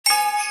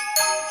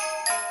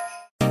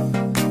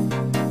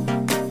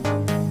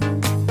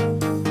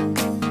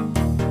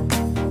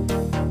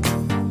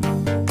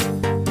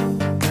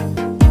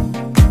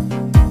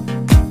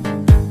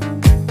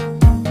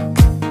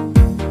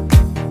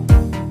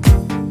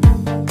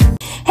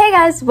Hey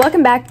guys,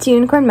 welcome back to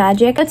Unicorn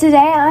Magic. But today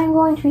I'm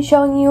going to be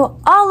showing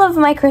you all of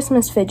my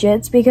Christmas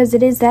fidgets because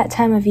it is that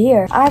time of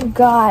year. I've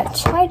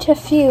got quite a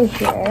few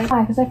here.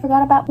 Why? Because I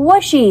forgot about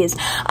whooshies.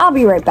 I'll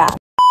be right back.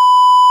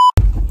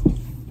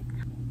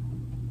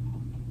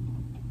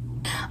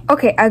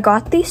 Okay, I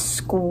got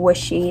these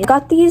squishies. I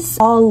got these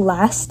all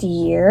last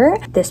year.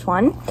 This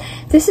one.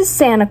 This is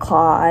Santa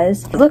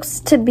Claus. It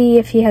looks to be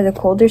if he has a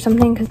cold or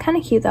something. It's kind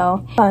of cute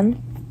though.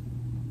 Fun.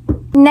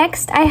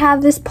 Next, I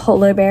have this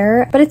polar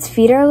bear, but its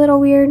feet are a little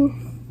weird.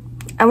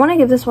 I want to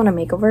give this one a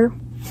makeover.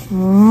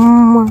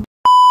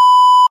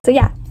 So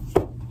yeah.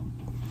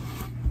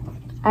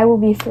 I will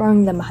be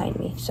throwing them behind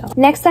me. So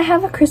next, I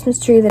have a Christmas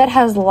tree that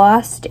has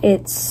lost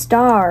its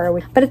star,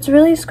 but it's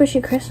really a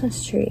squishy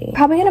Christmas tree.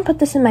 Probably gonna put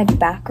this in my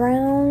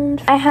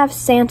background. I have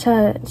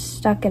Santa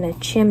stuck in a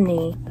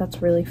chimney.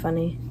 That's really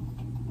funny.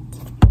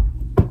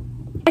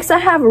 Next, I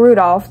have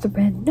Rudolph the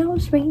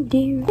red-nosed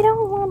reindeer. I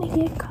don't want to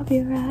get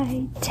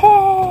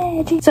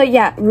copyrighted. So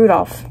yeah,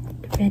 Rudolph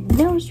the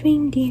red-nosed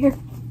reindeer.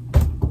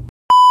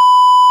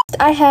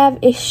 I have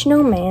a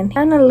snowman.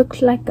 Kind of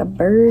looks like a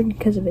bird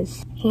because of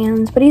his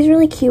hands, but he's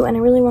really cute and I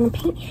really want to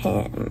paint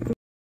him.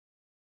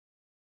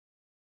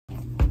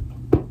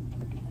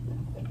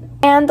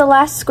 And the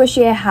last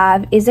squishy I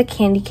have is a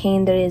candy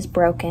cane that is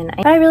broken.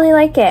 I really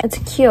like it. It's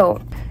cute.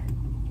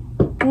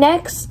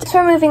 Next,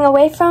 we're moving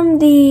away from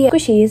the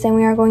squishies and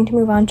we are going to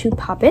move on to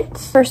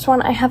poppets. First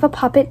one, I have a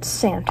poppet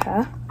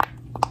Santa.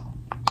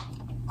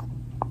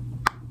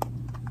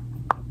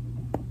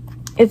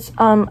 It's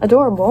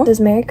adorable. It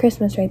says Merry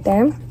Christmas right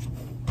there.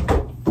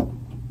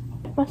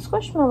 My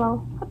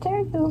squishmallow, how dare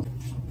you?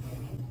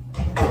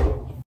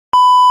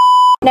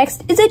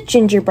 Next is a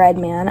gingerbread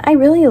man. I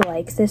really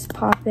like this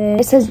poppet.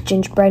 It says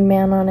gingerbread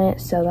man on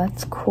it, so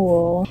that's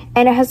cool.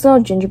 And it has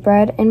little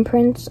gingerbread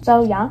imprints,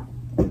 so yeah.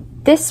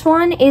 This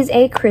one is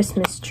a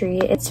Christmas tree.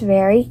 It's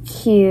very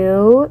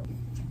cute.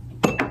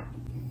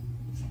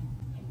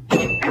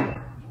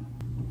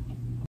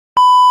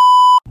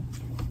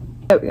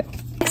 There we go.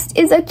 Next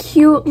is a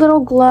cute little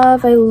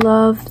glove. I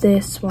love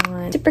this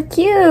one. Super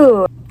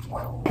cute.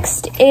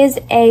 Next is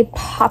a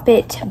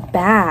poppet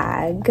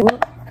bag.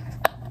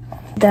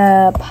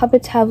 The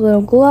puppets have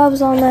little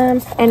gloves on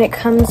them, and it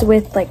comes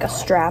with like a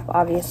strap,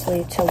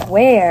 obviously, to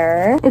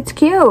wear. It's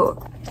cute.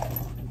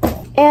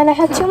 And I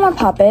have two more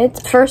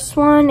poppets. First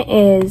one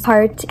is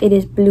heart. It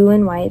is blue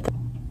and white.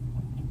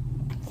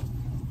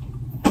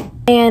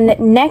 And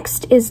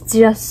next is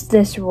just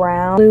this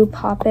round blue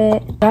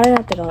poppet. Got it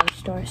at the dollar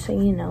store, so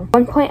you know. At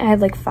one point I had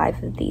like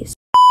 5 of these.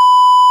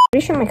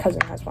 Pretty sure my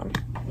cousin has one.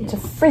 It's a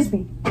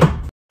frisbee.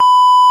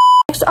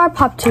 Next are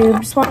pop tubes.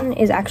 This one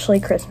is actually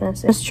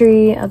Christmas. This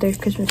tree, other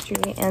Christmas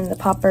tree, and the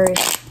popper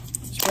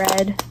is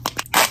red.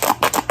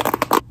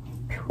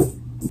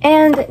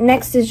 And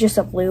next is just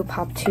a blue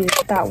pop tube.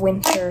 That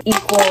winter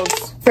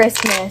equals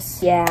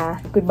Christmas. Yeah,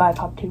 goodbye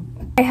pop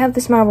tube. I have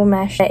this marble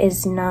mesh that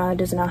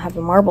does not have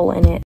a marble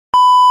in it.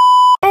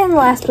 And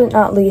last but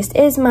not least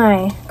is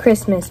my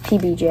Christmas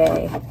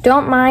PBJ.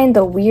 Don't mind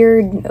the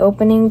weird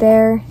opening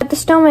there, but the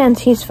snowman,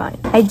 he's fine.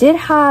 I did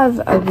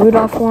have a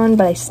Rudolph one,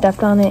 but I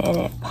stepped on it and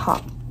it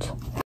popped.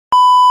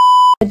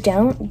 But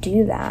don't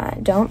do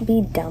that. Don't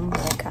be dumb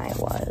like I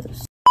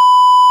was.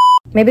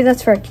 Maybe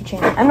that's for a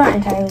keychain. I'm not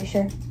entirely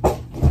sure.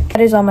 That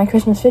is all my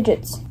Christmas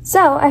fidgets.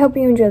 So, I hope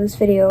you enjoyed this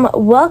video.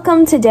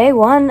 Welcome to day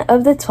 1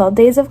 of the 12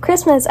 days of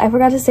Christmas. I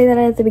forgot to say that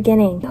at the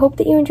beginning. I hope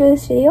that you enjoy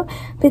this video.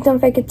 Please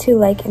don't forget to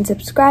like and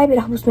subscribe. It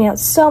helps me out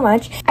so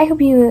much. I hope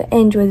you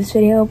enjoy this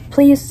video.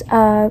 Please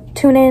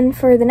tune in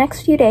for the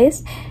next few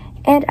days.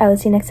 And I will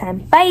see you next time.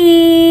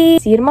 Bye!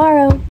 See you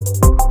tomorrow.